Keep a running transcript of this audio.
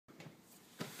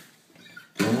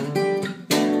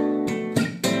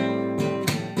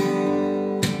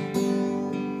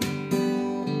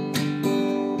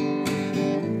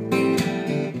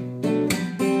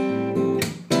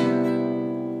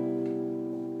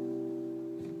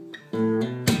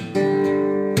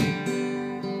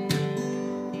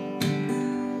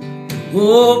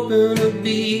Hoping to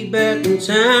be back in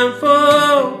time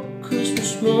for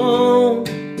Christmas morn.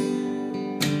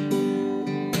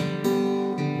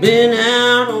 Been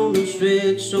out on the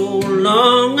street so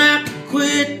long I could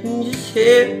quit and just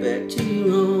head back to your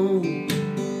home.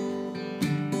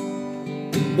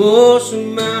 The boss of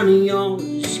money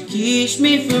always keeps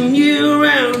me from you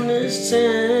around this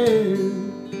time.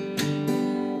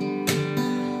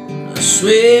 I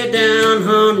swear down,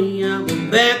 honey, I'll be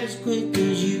back as quick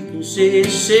as you can say,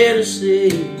 set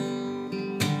aside.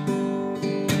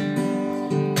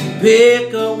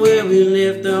 Pick up where we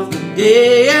left off the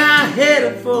day I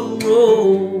headed for the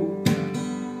road.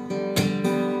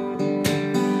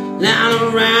 Now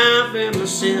around in my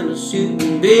Santa suit,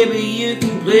 and baby, you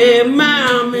can play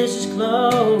my Mrs.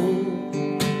 Claus.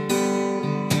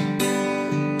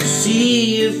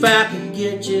 See if I could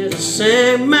get you to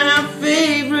sing my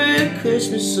favorite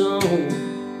Christmas song.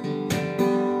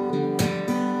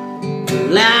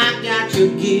 Well, I got your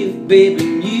gift, baby,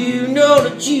 and you know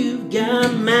that you've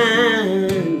got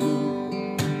mine.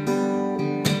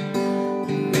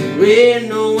 There ain't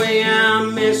no way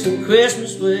I'm missing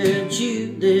Christmas with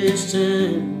you this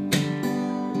time.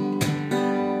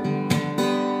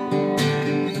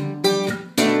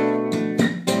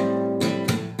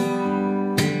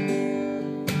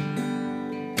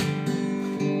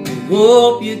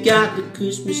 Hope you got the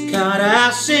Christmas card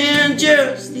I sent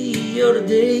just the other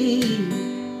day.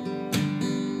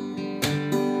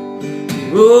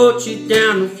 Wrote you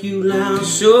down a few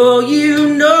lines so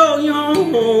you know you're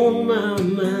on my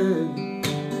mind.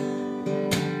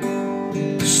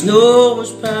 The snow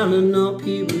was piling up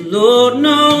here, but Lord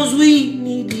knows we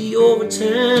need the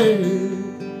overtime.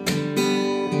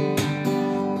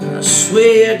 But I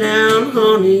swear down,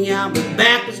 honey, I'll be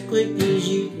back as quick as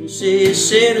you can say,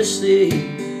 set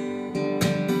aside.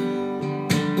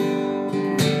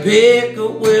 Pick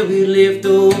up where we left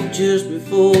off just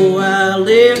before I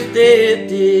left that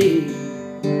day.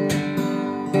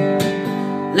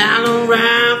 Lying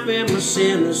around in my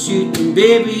Santa suit, and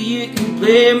baby, you can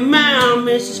play my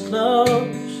Mrs. Claus.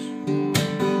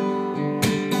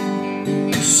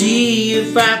 See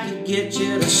if I could get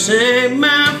you to sing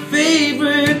my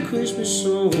favorite Christmas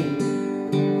song.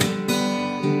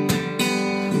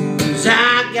 'Cause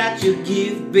I got your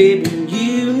gift, baby, and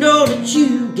you know that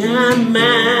you got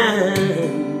mine.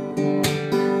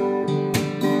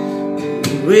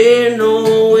 There ain't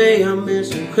no way I'm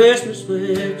missing Christmas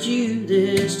with you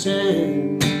this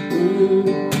time.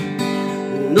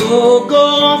 No,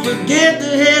 go forget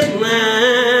the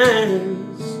headlines.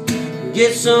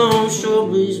 Get some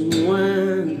strawberries and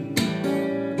wine.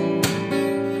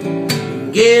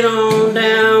 Get on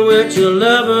down with your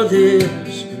lover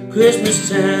this Christmas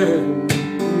time.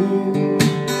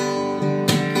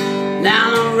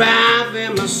 Now I'm arrive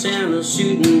in my Santa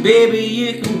suit, and baby,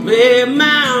 you can play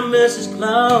my Mrs.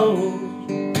 Claus.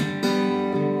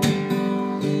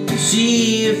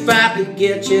 See if I could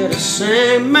get you to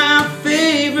sing my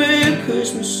favorite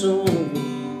Christmas song.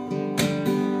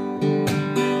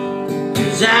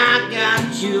 'Cause I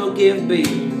got your gift,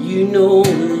 baby, you know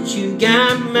that you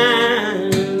got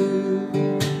mine.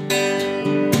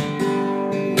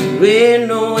 There ain't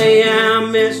no way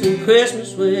I'm missing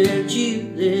Christmas with you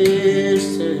this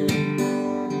time.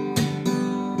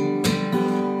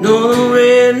 No,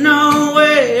 there ain't no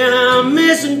way I'm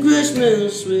missing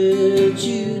Christmas with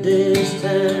you this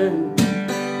time.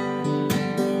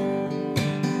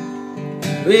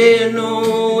 There ain't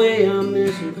no way I'm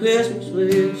missing Christmas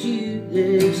with you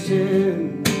this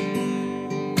time.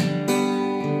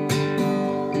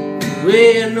 There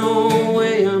ain't no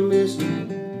way I'm missing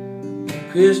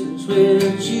Christmas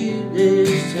with you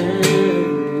this time.